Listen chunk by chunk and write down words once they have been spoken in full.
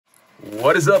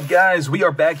What is up, guys? We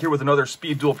are back here with another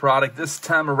Speed Duel product. This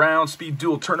time around, Speed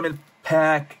Duel Tournament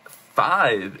Pack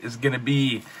 5 is going to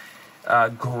be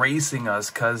gracing us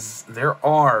because there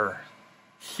are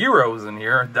heroes in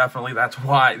here. Definitely, that's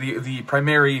why the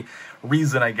primary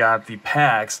reason I got the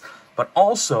packs. But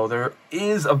also, there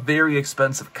is a very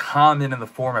expensive common in the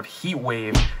form of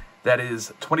𝗦𝗦𝗣𝗣𝗢 that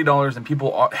is $20, and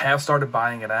people have started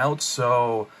buying it out.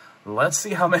 So let's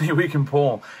see how many we can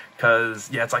pull,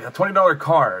 because yeah, it's like a $20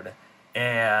 card.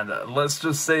 And let's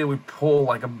just say we pull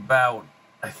like about,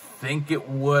 I think it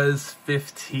was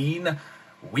 15.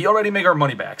 We already make our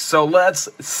money back. So let's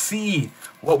see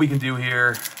what we can do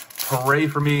here. Pray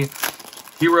for me.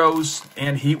 Heroes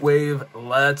and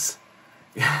𝗦𝗦𝗣𝗣𝗢.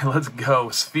 Let's go.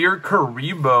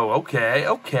 𝗦𝗛𝗃𝗃𝗧.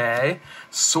 Okay.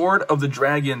 Sword of the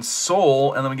Dragon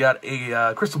Soul. And then we got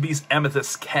a Crystal Beast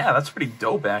Amethyst Cat. That's pretty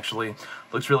dope, actually.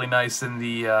 Looks really nice in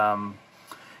the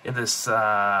in this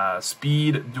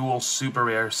Speed Duel Super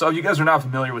Rare. So if you guys are not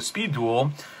familiar with Speed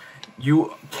Duel,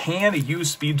 you can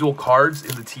use Speed Duel cards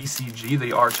in the TCG.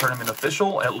 They are tournament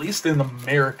official, at least in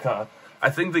America. I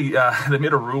think they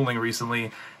made a ruling recently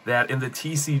that in the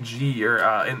TCG, or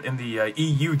in the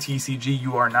EU TCG,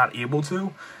 you are not able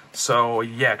to. So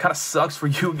yeah, it kind of sucks for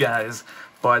you guys,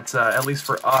 but at least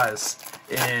for us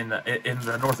in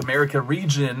the North America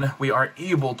region, we are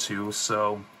able to.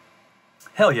 So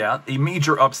hell yeah, a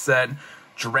major upset,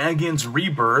 Dragon's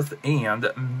Rebirth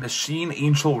and Machine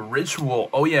Angel Ritual.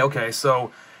 Oh yeah, okay,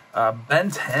 so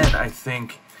Ben 10, I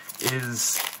think,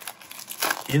 is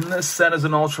in this set as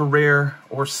an ultra rare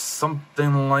or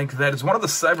something like that. It's one of the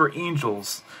Cyber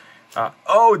Angels.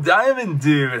 Oh, Diamond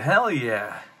Dude, hell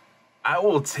yeah. I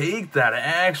will take that,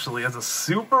 actually, as a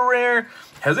super rare.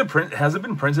 Has it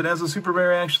been printed as a super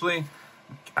rare, actually?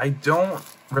 I don't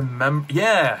remember.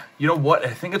 Yeah, you know what? I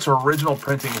think its original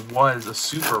printing was a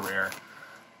super rare.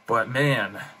 But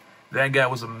man, that guy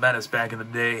was a menace back in the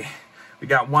day. We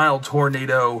got Wild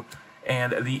Tornado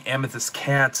and the Amethyst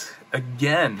Cat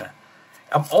again.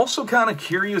 I'm also kind of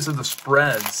curious if the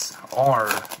spreads are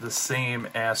the same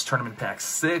as Tournament Pack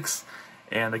 6.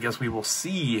 And I guess we will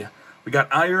see. We got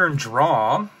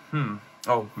𝗦𝗔𝗓.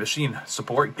 Oh, Machine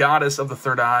Support. Goddess of the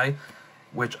Third Eye.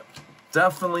 Which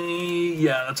definitely,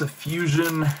 yeah, that's a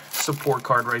fusion support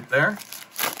card right there.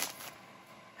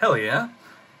 Hell yeah.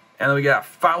 And then we got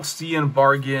Faustian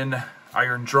Bargain,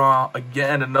 𝗦𝗔𝗓.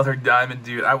 Again, another Diamond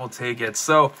Dude. I will take it.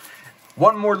 So,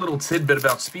 one more little tidbit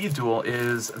about Speed Duel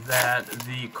is that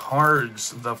the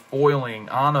cards, the foiling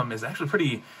on them is actually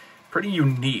pretty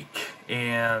unique,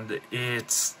 and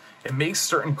it makes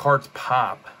certain cards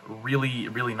pop really,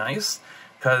 really nice.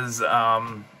 Because,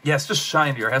 yeah, it's just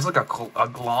shinier. It has like a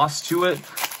gloss to it.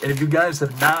 And if you guys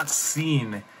have not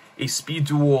seen a Speed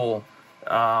Duel,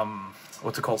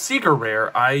 what's it called, Seeker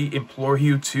Rare, I implore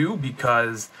you to,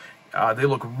 because they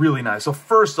look really nice. So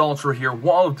first Ultra here,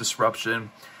 Wall of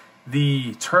Disruption.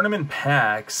 The tournament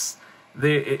packs,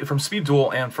 from Speed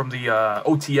Duel and from the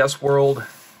OTS world,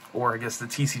 or I guess the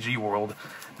TCG world,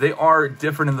 they are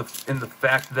different in the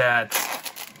fact that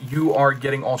you are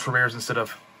getting ultra rares instead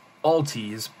of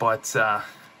ulties. But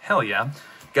hell yeah,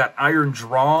 got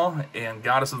𝗦𝗔𝗓 and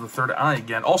Goddess of the Third Eye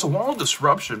again. Also, Wall of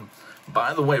Disruption,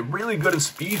 by the way, really good in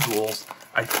Speed Duels.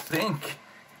 I think,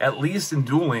 at least in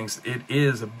Duel Links, it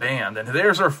is banned. And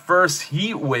there's our first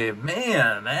𝗦𝗦𝗣𝗣𝗅.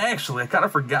 Man, actually, I kind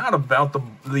of forgot about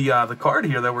the card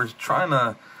here that we're trying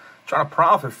to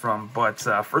profit from. But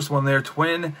first one there,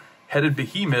 Twin-Headed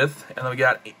Behemoth, and then we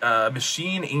got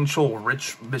Machine Angel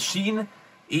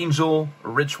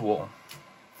Ritual.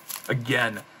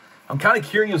 Again, I'm kind of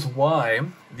curious why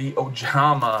the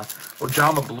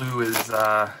𝗦𝗦𝗪 Blue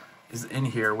is in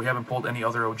here. We haven't pulled any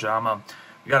other 𝗦𝗪𝗪.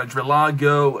 We got a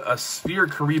Drelago, a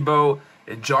𝗦𝗪𝗃𝗃𝗪,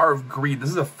 a Jar of Greed. This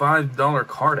is a $5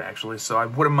 card, actually, so I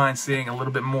wouldn't mind seeing a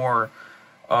little bit more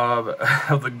of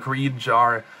the Greed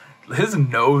Jar. His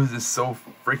nose is so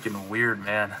freaking weird,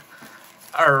 man.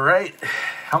 All right,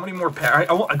 how many more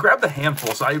packs? I grabbed a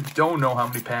handful, so I don't know how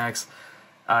many packs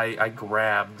I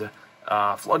grabbed.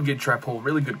 Floodgate Trap Hole,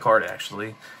 really good card,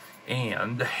 actually.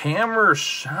 And Hammer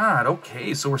Shot.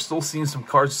 Okay, so we're still seeing some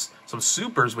cards, some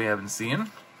supers we haven't seen.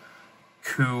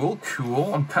 Cool.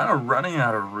 I'm kind of running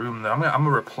out of room, though. I'm gonna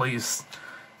replace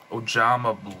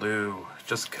𝗦𝗪𝗪 Blue,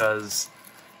 just because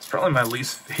it's probably my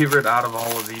least favorite out of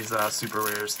all of these super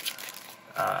rares.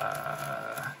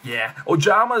 Yeah,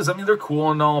 𝗦𝗪𝗪s, I mean, they're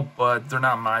cool and all, but they're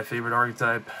not my favorite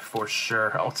archetype, for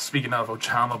sure. Oh, speaking of,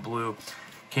 𝗦𝗪𝗪 Blue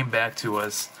came back to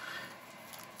us.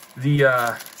 The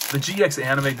GX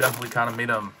anime definitely kind of made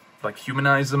them, like,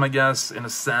 humanize them, I guess, in a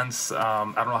sense. I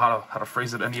don't know how to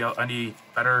phrase it any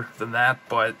better than that,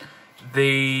 but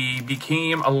they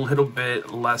became a little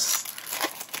bit less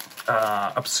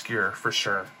obscure for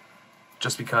sure,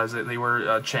 just because they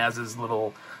were Chaz's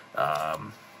little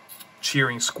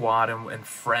cheering squad and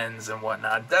friends and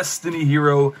whatnot. Destiny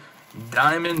Hero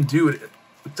Diamond Dude.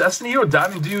 Destiny Hero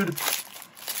Diamond Dude,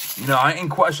 you know, I ain't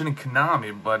questioning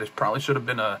Konami, but it probably should have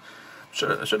been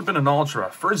an Ultra.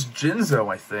 First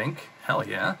Jinzo, I think. Hell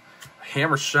yeah.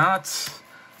 Hammer Shot.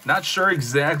 Not sure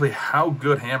exactly how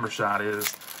good Hammer Shot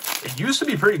is. It used to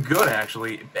be pretty good,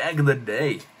 actually, back in the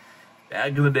day.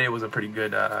 Back in the day was a pretty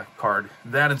good card.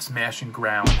 That and Smashing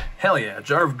Ground. Hell yeah.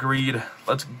 Jar of Greed.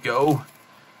 Let's go.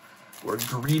 We're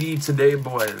greedy today,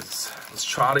 boys. Let's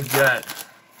try to get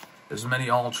as many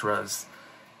Ultras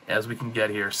as we can get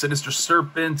here. Sinister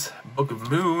Serpent, Book of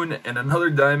Moon, and another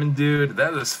Diamond Dude.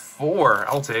 That is 4.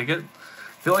 I'll take it.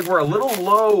 Feel like we're a little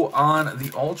low on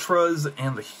the Ultras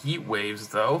and the Heat Waves,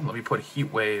 though. Let me put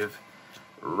Heat Wave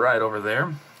right over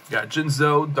there. Got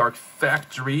Jinzo, Dark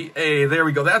Factory. Hey, there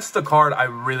we go. That's the card I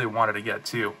really wanted to get,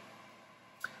 too.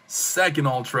 Second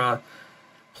Ultra,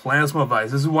 Plasma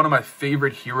Vice. This is one of my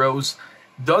favorite heroes.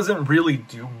 Doesn't really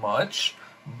do much,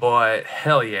 but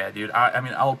hell yeah, dude. I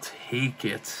mean, I'll take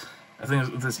it. I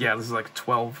think this is like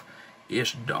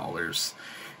 $12-ish.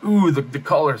 Ooh, the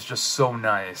color is just so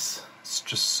nice. It's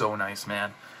just so nice,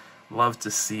 man. Love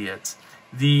to see it.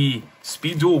 The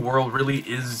Speed Duel world really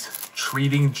is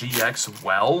treating GX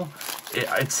well.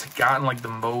 It's gotten like the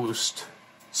most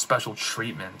special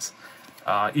treatment,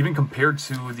 even compared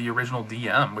to the original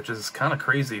DM, which is kind of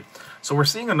crazy. So we're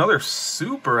seeing another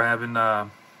super having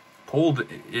pulled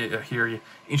here,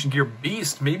 Ancient Gear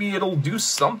Beast. Maybe it'll do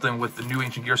something with the new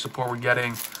Ancient Gear support we're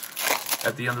getting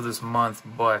at the end of this month,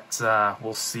 but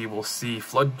we'll see, we'll see.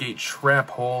 Floodgate Trap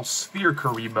Hole, Sphere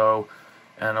Karibo,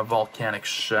 and a Volcanic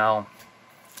Shell.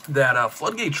 That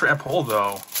Floodgate Trap Hole,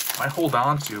 though, I hold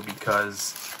on to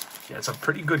because, yeah, it's a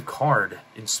pretty good card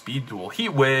in Speed Duel. Heat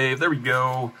Wave, there we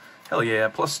go. Hell yeah,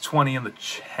 plus 20 in the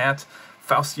chat.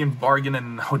 Faustian Bargain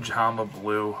and Ojama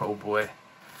Blue. Oh boy.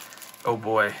 Oh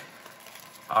boy.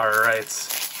 Alright.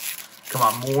 Come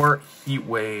on, more Heat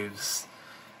Waves.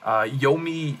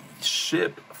 Yomi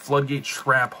Ship, Floodgate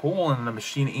Trap Hole, and the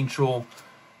Machine Angel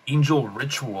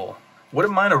Ritual.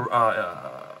 Wouldn't mind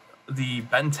the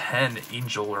Ben 10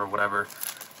 Angel or whatever,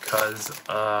 because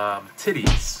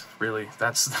titties, really.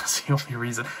 That's the only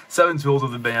reason. 7 Tools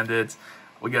of the Bandit.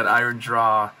 We got Iron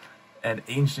Draw and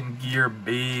Ancient Gear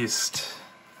Beast.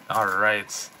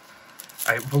 Alright.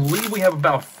 I believe we have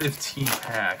about 15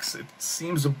 packs. It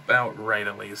seems about right,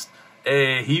 at least.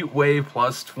 A Heat Wave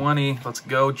plus 20. Let's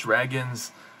go.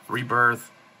 Dragons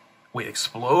Rebirth. Wait,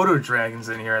 Exploder Dragons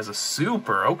in here as a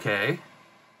super. Okay.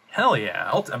 Hell yeah.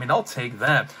 I'll take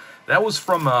that. That was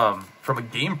from a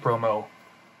game promo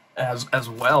as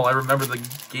well. I remember the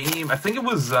game. I think it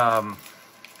was I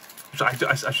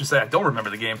should say I don't remember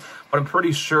the game, but I'm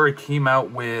pretty sure it came out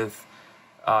with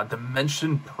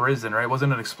Dimension Prison, right?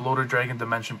 Wasn't it Exploder Dragon,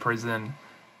 Dimension Prison,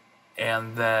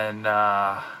 and then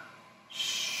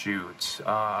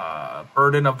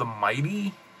Burden of the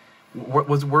Mighty? Weren't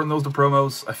those the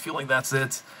promos? I feel like that's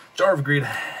it. Jar of Greed,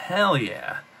 hell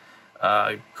yeah.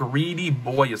 Greedy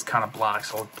Boy is kind of blocked,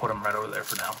 so I'll put him right over there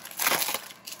for now.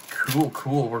 Cool,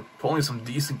 cool. We're pulling some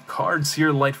decent cards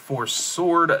here. Light Force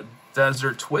Sword,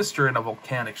 Desert Twister, and a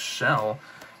Volcanic Shell.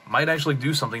 Might actually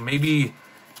do something. Maybe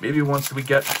once we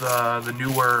get the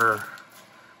newer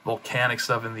volcanic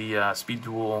stuff in the Speed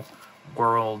Duel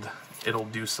world, it'll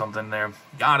do something there.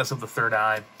 Goddess of the Third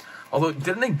Eye. Although,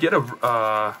 didn't they get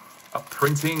a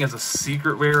printing as a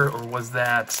secret rare, or was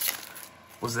that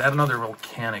another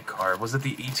volcanic card? Was it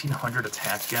the 1800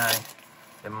 attack guy?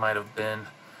 It might have been.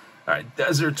 Alright,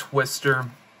 Desert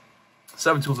Twister.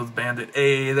 7 Tools of the Bandit.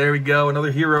 Hey, there we go.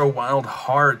 Another hero, Wild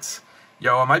Heart.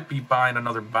 Yo, I might be buying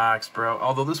another box, bro.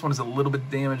 Although this one is a little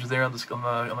bit damaged there on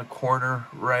the corner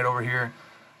right over here.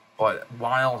 But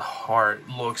Wild Heart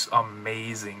looks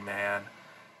amazing, man.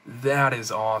 That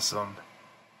is awesome.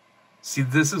 See,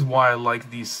 this is why I like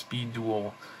these Speed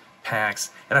Duel packs,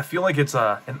 and I feel like it's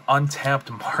an untapped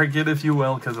market, if you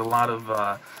will, because a lot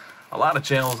of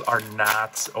channels are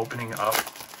not opening up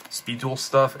Speed Duel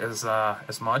stuff as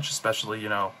much, especially, you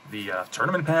know, the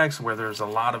tournament packs, where there's a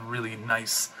lot of really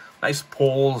nice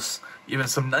pulls, even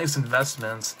some nice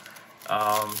investments.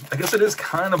 I guess it is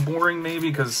kind of boring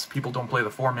maybe because people don't play the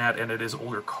format and it is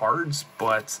older cards,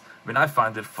 but I mean, I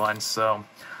find it fun. So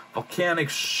Volcanic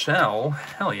Shell,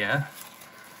 hell yeah.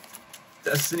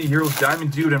 Destiny Heroes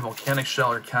Diamond Dude and Volcanic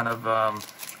Shell are kind of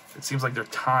it seems like they're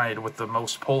tied with the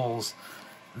most pulls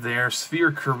there.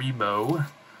 Sphere Karibo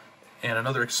and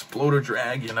another Exploder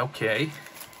Dragon. Okay,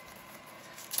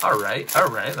 alright,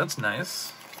 that's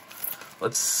nice.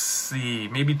 Let's see,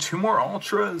 maybe 2 more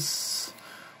Ultras.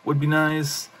 would be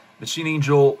nice. Machine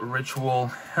Angel, Ritual,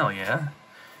 hell yeah.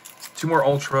 2 more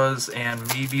Ultras, and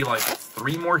maybe like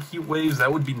 3 more Heat Waves.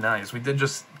 That would be nice. We did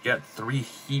just get 3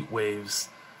 Heat Waves.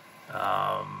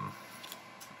 I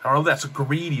don't know if that's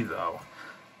greedy, though.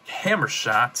 Hammer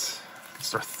Shot.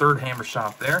 It's our 3rd Hammer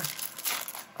Shot there.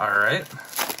 Alright.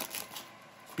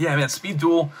 Yeah, man, Speed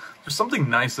Duel, there's something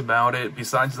nice about it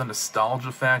besides the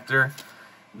nostalgia factor.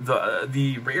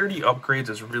 The rarity upgrades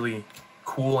is really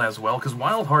cool as well, because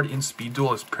Wild Heart in Speed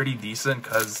Duel is pretty decent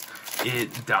because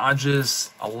it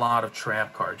dodges a lot of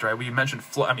trap cards, right? We mentioned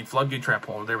Floodgate Trap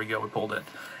Hole. There we go, we pulled it.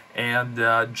 And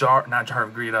Jar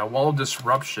of Greed, Wall of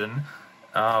Disruption.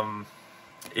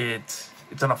 It's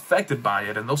unaffected by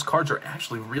it, and those cards are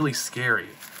actually really scary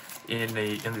in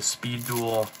the Speed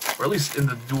Duel, or at least in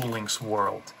the Duel Links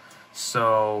world.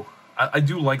 So I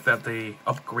do like that they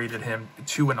upgraded him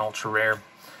to an ultra rare.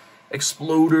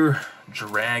 Exploder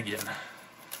Dragon.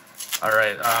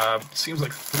 Alright, seems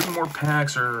like 3 more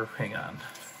packs, or hang on,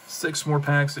 6 more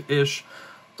packs-ish.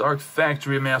 Dark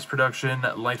Factory of Mass Production,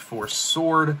 Light Force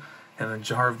Sword, and then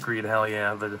Jar of Greed, hell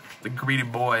yeah, the greedy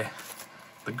boy.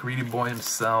 The greedy boy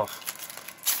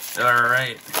himself.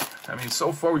 Alright, I mean,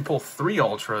 so far we pulled 3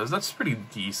 Ultras, that's pretty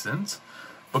decent.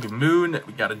 Book of Moon,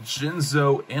 we got a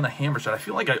Jinzo and a Hammer Shot. I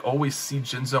feel like I always see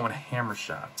Jinzo and Hammer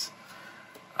Shot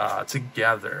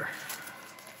together.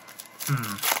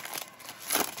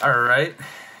 Alright.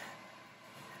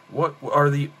 What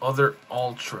are the other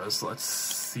Ultras? Let's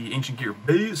see. Ancient Gear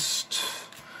Beast.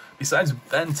 Besides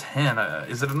Ben 10,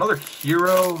 is it another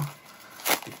hero?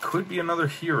 It could be another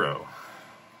hero.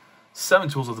 7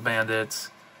 Tools of the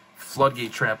Bandit.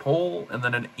 Floodgate Trap Hole. And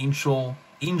then an Angel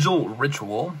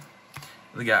Ritual.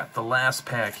 We got the last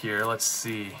pack here. Let's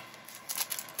see.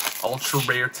 Ultra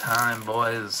rare time,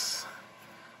 boys.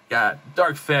 Got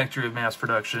Dark Factory of Mass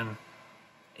Production.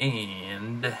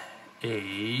 And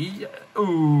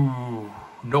no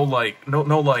luck.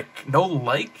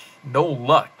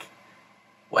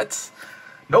 What?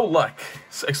 No luck.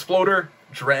 Exploder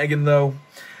Dragon though.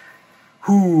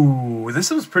 Ooh, this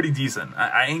was pretty decent.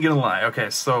 I ain't gonna lie. Okay,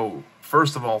 so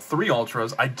first of all, 3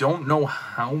 Ultras. I don't know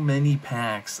how many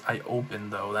packs I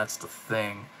opened though. That's the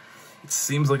thing. It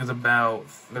seems like it's about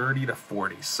 30 to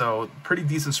 40. So pretty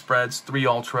decent spreads. 3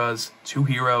 Ultras, 2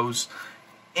 heroes,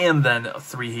 and then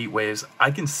 3 Heat Waves. I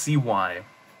can see why,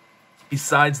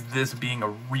 besides this being a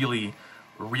really,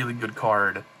 really good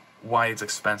card, why it's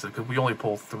expensive, because we only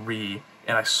pull 3,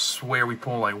 and I swear we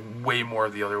pull like way more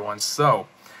of the other ones. So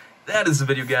that is the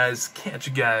video, guys. Catch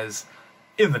you guys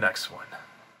in the next one.